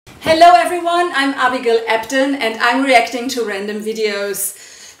Hello everyone, I'm Abigail Ebden and I'm reacting to random videos.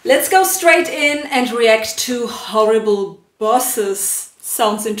 Let's go straight in and react to horrible bosses.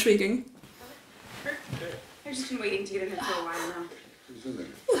 Sounds intriguing. I've just been waiting to get in there for a while now. Who's in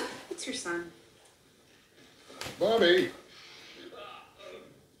there? It's your son. Bobby!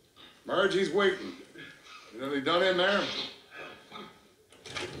 Margie's waiting. You nearly done in there? I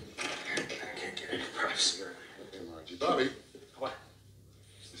can't get any privacy. Okay, Margie. Bobby. What?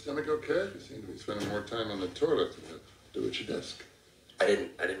 Your stomach okay? You seem to be spending more time on the toilet than you do at your desk. I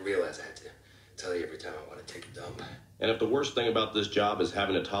didn't realize I had to tell you every time I want to take a dump. And if the worst thing about this job is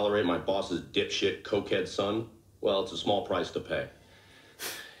having to tolerate my boss's dipshit cokehead son, well, it's a small price to pay.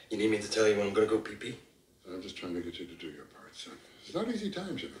 You need me to tell you when I'm gonna go pee-pee? I'm just trying to get you to do your part, son. It's not easy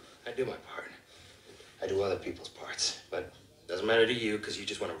times, you know. I do my part. I do other people's parts. But it doesn't matter to you because you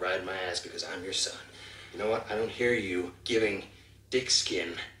just want to ride my ass because I'm your son. You know what? I don't hear you giving dick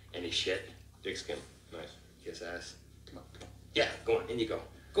skin any shit. Dick skin. Nice. Kiss ass. Come on, come on. Yeah, go on. In you go.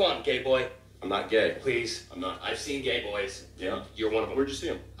 Go on, gay boy. I'm not gay. Please. I'm not. I've seen gay boys. Yeah? You're one of them. Where'd you see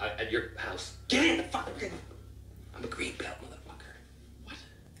him? At your house. Get in the fucking... I'm a green belt, motherfucker. What?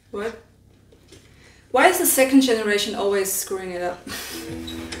 What? Why is the second generation always screwing it up?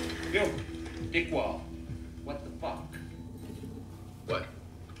 Yo, Dickwall, what the fuck? What?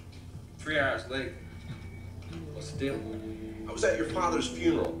 3 hours late. What's the deal? I was at your father's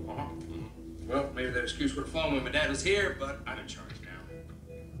funeral. Uh-huh. Well, maybe that excuse would have flown when my dad was here, but I'm in charge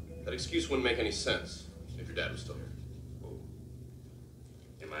now. That excuse wouldn't make any sense if your dad was still here. Oh.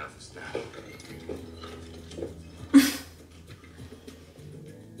 In my office now.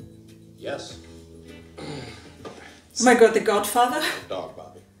 Yes. Oh my god, the Godfather? Dog,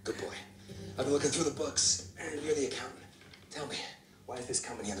 Bobby. Good boy. I've been looking through the books, and you're the accountant. Tell me, why is this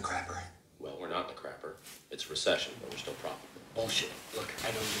company in the crapper? Well, we're not in the crapper. It's recession, but we're still profitable. Bullshit. Look, I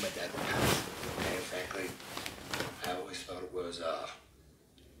know you and my dad were pals. And frankly, I always thought it was,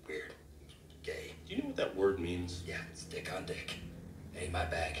 weird. Gay. Do you know what that word means? Yeah, it's dick on dick. Ain't my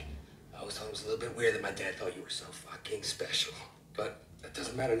bag. I always thought it was a little bit weird that my dad thought you were so fucking special. But that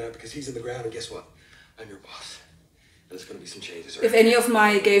doesn't matter now because he's in the ground, and guess what? I'm your boss. And there's gonna be some changes. If any of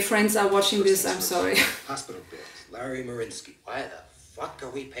my gay friends are watching this, I'm sorry. Hospital bills. Larry Marinsky. Why the fuck are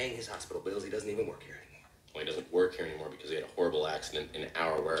we paying his hospital bills? He doesn't even work here anymore. Well, he doesn't work here anymore because he had a horrible accident in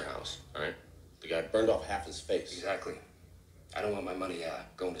our warehouse, all right? The guy burned off half his face. Exactly. I don't want my money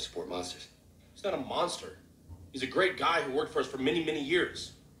going to support monsters. He's not a monster. He's a great guy who worked for us for many, many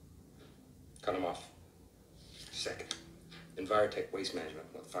years. Cut him off. Second. Envirotech Waste Management.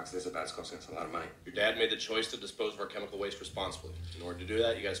 What the fuck's this about? It's costing us a lot of money. Your dad made the choice to dispose of our chemical waste responsibly. In order to do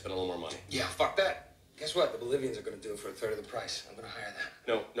that, you gotta spend a little more money. Yeah, fuck that. Guess what? The Bolivians are gonna do it for a third of the price. I'm gonna hire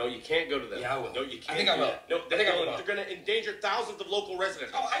them. No, you can't go to them. Yeah, I will. No, you can't. I think I will. No, I think I will. They're gonna endanger thousands of local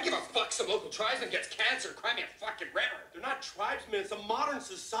residents. Oh, I give a fuck. Some local tribesman gets cancer. Cry me a fucking river. They're not tribesmen. It's a modern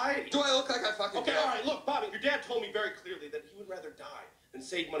society. Do I look like I fucking Okay, care? all right, look, Bobby, your dad told me very clearly that he would rather die than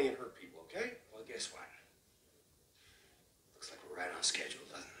save money and hurt people, okay? Well, guess what? Looks like we're right on schedule,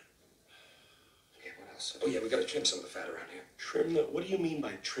 doesn't it? Okay, what else? Oh, yeah, we gotta trim some of the fat around here. Trim the... What do you mean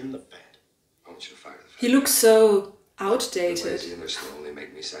by trim the fat? I want you to fire the fat. He looks so They're outdated. lazy and they're slow and they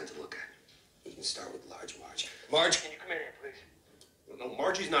make me sad to look at. You can start with large Marge. Marge, can you come in here, please? No,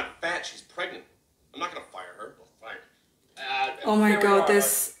 Margie's not fat. She's pregnant. I'm not gonna fire her. Well, fine. Oh my here we god, are.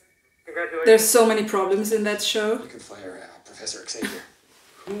 Congratulations. there's so many problems in that show. You can fire Professor Xavier.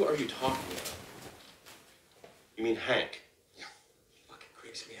 Who are you talking about? You mean Hank? Yeah. Fucking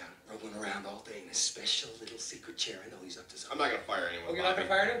creeps me out. Rolling around all day in a special little secret chair. I know he's up to I'm something. not gonna fire anyone. Oh, you're not Bobby.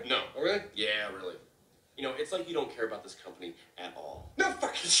 gonna fire him? No. Oh, really? Yeah, really. You know, it's like you don't care about this company at all. No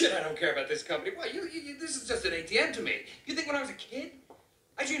fucking shit, I don't care about this company. What, this is just an ATM to me. You think when I was a kid,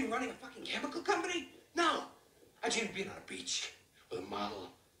 I dreamed of running a fucking chemical company? No. I dreamed of being on a beach with a model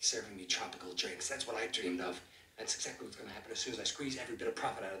serving me tropical drinks. That's what I dreamed of. That's exactly what's gonna happen as soon as I squeeze every bit of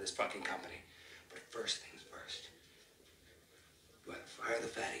profit out of this fucking company. But first things first. You either fire the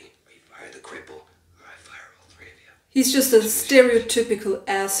fatty, or you fire the cripple, or I fire all three of you. He's just a stereotypical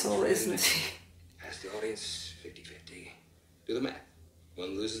asshole, isn't he? Ask the audience, 50-50. Do the math.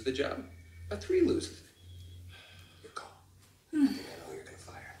 One loses the job, or three loses it. Your call. I think I know who you're gonna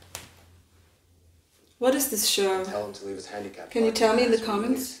fire. What is this show? Tell him to leave his handicap. Can you tell me in the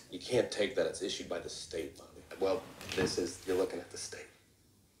comments? You can't take that. It's issued by the state, Bobby. Well, you're looking at the state.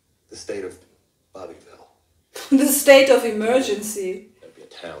 The state of Bobbyville. The state of emergency. That'd be a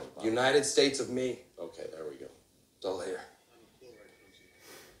town, Bobby. United States of me. Okay, there we go. It's all here.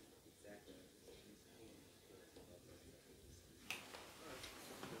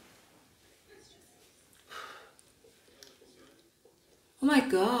 Oh my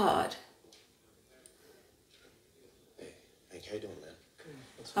god. Hey, how you doing, man?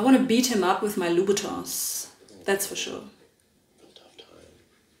 I want to beat him up with my Louboutins. That's for sure. A tough time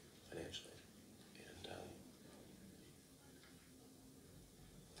financially, and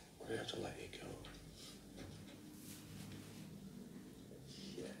we're gonna have to let you go.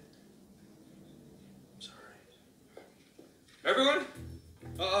 Yeah. I'm sorry. Everyone,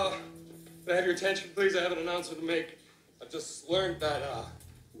 can I have your attention, please? I have an announcement to make. I've just learned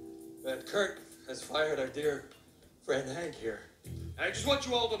that Kurt has fired our dear friend Hank here. And I just want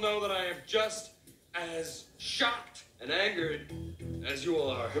you all to know that I am just as shocked and angered as you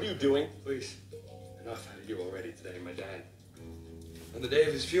all are. What are you doing? Please, enough out of you already today, my dad. On the day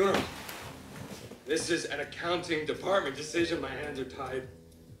of his funeral. This is an accounting department decision. My hands are tied.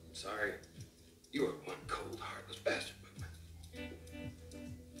 Sorry. You are one cold, heartless bastard.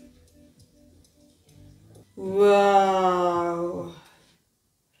 Wow.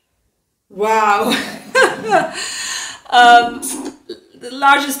 Wow. The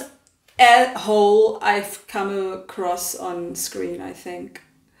largest hole I've come across on screen, I think.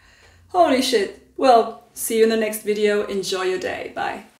 Holy shit. Well, see you in the next video. Enjoy your day. Bye.